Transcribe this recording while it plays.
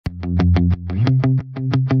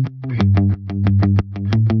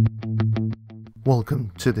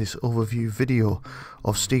Welcome to this overview video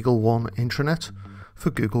of Steegle.One Intranet for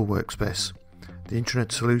Google Workspace, the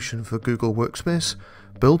Intranet solution for Google Workspace,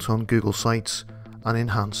 built on Google Sites and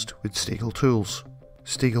enhanced with Steegle tools.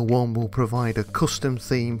 Steegle.One will provide a custom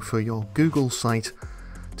theme for your Google site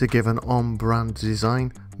to give an on-brand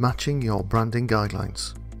design matching your branding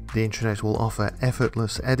guidelines. The Intranet will offer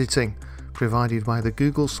effortless editing provided by the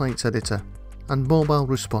Google Sites editor, and mobile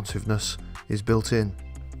responsiveness is built in.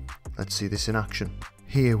 Let's see this in action.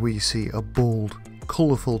 Here we see a bold,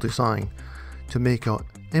 colourful design to make our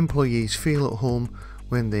employees feel at home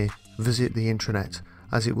when they visit the intranet,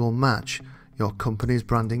 as it will match your company's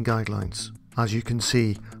branding guidelines. As you can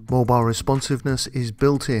see, mobile responsiveness is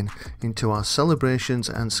built into our celebrations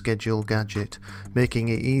and schedule gadget, making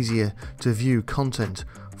it easier to view content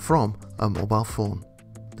from a mobile phone.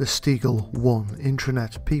 The Steegle.One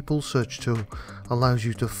Intranet People Search tool allows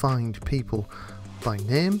you to find people by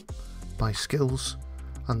name, by skills,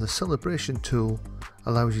 and the Celebration tool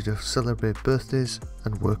allows you to celebrate birthdays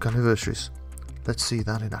and work anniversaries. Let's see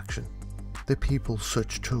that in action. The People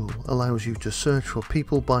Search tool allows you to search for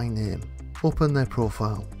people by name, open their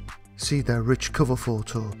profile, see their rich cover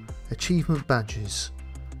photo, achievement badges,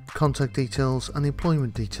 contact details and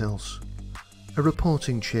employment details, a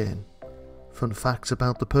reporting chain, fun facts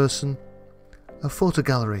about the person, a photo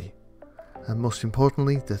gallery, and most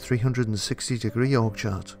importantly, the 360-degree org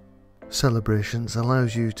chart. Celebrations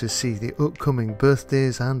allows you to see the upcoming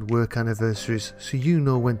birthdays and work anniversaries, so you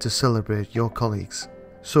know when to celebrate your colleagues.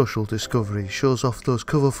 Social Discovery shows off those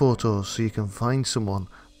cover photos so you can find someone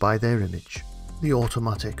by their image. The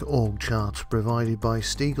automatic org chart provided by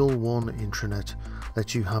Steegle.One Intranet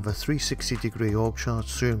lets you have a 360-degree org chart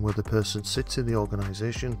showing where the person sits in the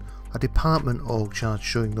organisation, a department org chart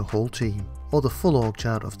showing the whole team, or the full org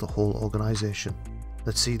chart of the whole organisation.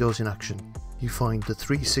 Let's see those in action. You find the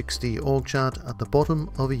 360 org chart at the bottom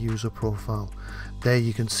of a user profile. There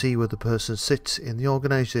you can see where the person sits in the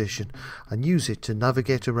organisation and use it to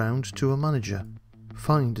navigate around to a manager.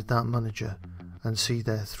 Find that manager and see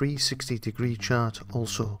their 360-degree chart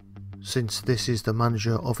also. Since this is the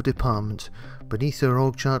manager of a department, beneath their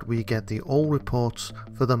org chart we get the all reports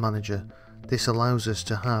for the manager. This allows us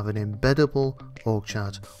to have an embeddable org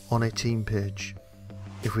chart on a team page.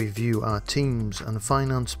 If we view our teams and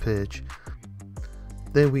finance page,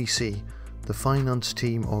 there we see the finance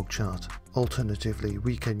team org chart. Alternatively,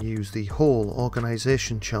 we can use the whole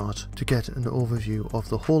organisation chart to get an overview of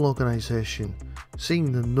the whole organisation,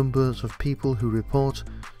 seeing the numbers of people who report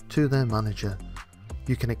to their manager.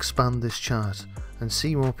 You can expand this chart and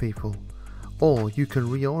see more people, or you can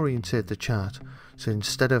reorientate the chart, so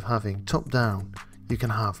instead of having top down, you can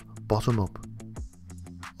have bottom up.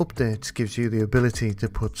 Updates gives you the ability to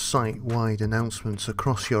put site-wide announcements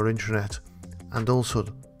across your intranet, and also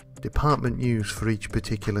department news for each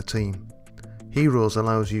particular team. Heroes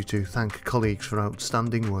allows you to thank colleagues for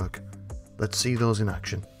outstanding work. Let's see those in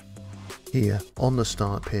action. Here on the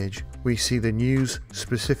start page we see the news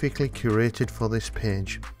specifically curated for this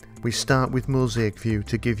page. We start with Mosaic View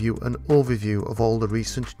to give you an overview of all the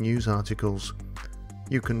recent news articles.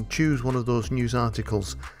 You can choose one of those news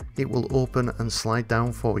articles, it will open and slide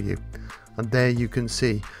down for you, and there you can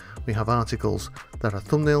see we have articles that are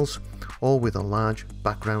thumbnails or with a large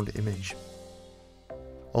background image.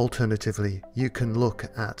 Alternatively, you can look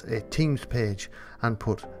at a Teams page and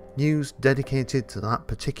put news dedicated to that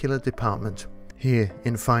particular department. Here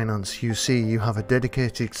in Finance you see you have a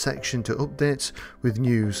dedicated section to updates with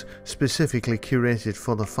news specifically curated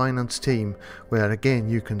for the finance team, where again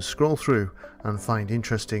you can scroll through and find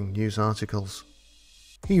interesting news articles.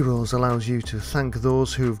 Heroes allows you to thank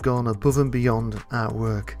those who've gone above and beyond at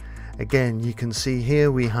work. Again, you can see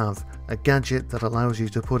here we have a gadget that allows you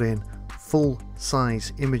to put in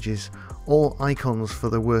full-size images or icons for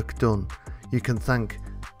the work done. You can thank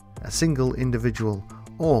a single individual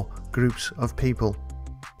or groups of people.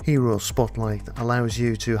 Hero Spotlight allows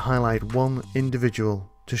you to highlight one individual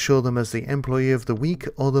to show them as the employee of the week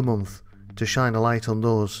or the month, to shine a light on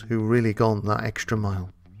those who really gone that extra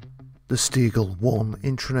mile. The Steegle.One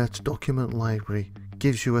Intranet Document Library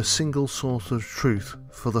gives you a single source of truth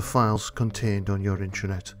for the files contained on your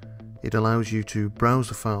intranet. It allows you to browse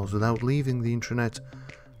the files without leaving the intranet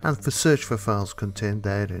and for search for files contained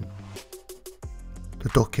therein. The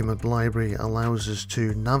document library allows us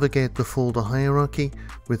to navigate the folder hierarchy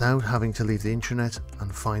without having to leave the intranet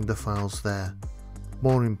and find the files there.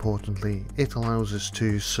 More importantly, it allows us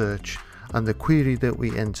to search, and the query that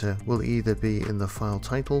we enter will either be in the file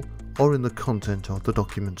title or in the content of the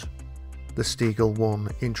document. The Steegle.One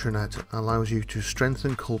Intranet allows you to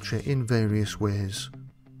strengthen culture in various ways.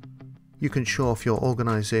 You can show off your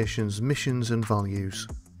organisation's missions and values.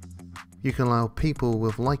 You can allow people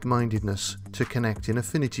with like-mindedness to connect in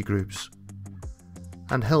affinity groups,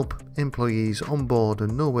 and help employees onboard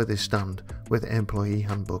and know where they stand with Employee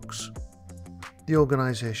Handbooks. The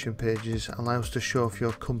organisation pages allow us to show off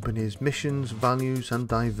your company's missions, values and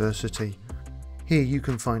diversity. Here you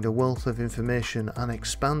can find a wealth of information and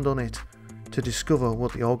expand on it to discover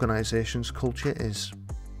what the organisation's culture is.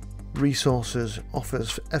 Resources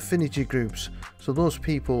offers affinity groups, so those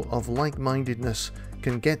people of like-mindedness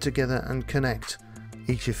can get together and connect.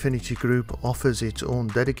 Each affinity group offers its own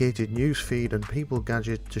dedicated newsfeed and people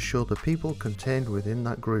gadget to show the people contained within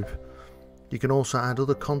that group. You can also add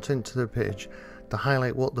other content to the page to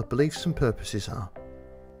highlight what the beliefs and purposes are.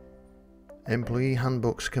 Employee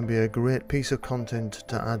handbooks can be a great piece of content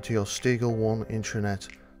to add to your Steegle.One Intranet.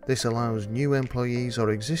 This allows new employees or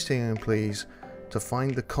existing employees to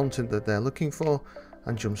find the content that they're looking for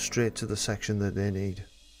and jump straight to the section that they need.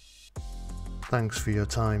 Thanks for your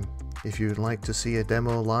time. If you would like to see a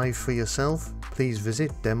demo live for yourself, please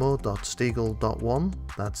visit demo.steegle.one,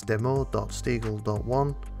 that's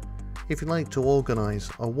demo.steegle.one. If you'd like to organise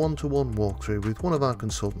a one-to-one walkthrough with one of our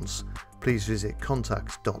consultants, please visit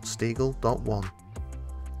contact.steegle.one.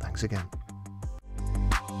 Thanks again.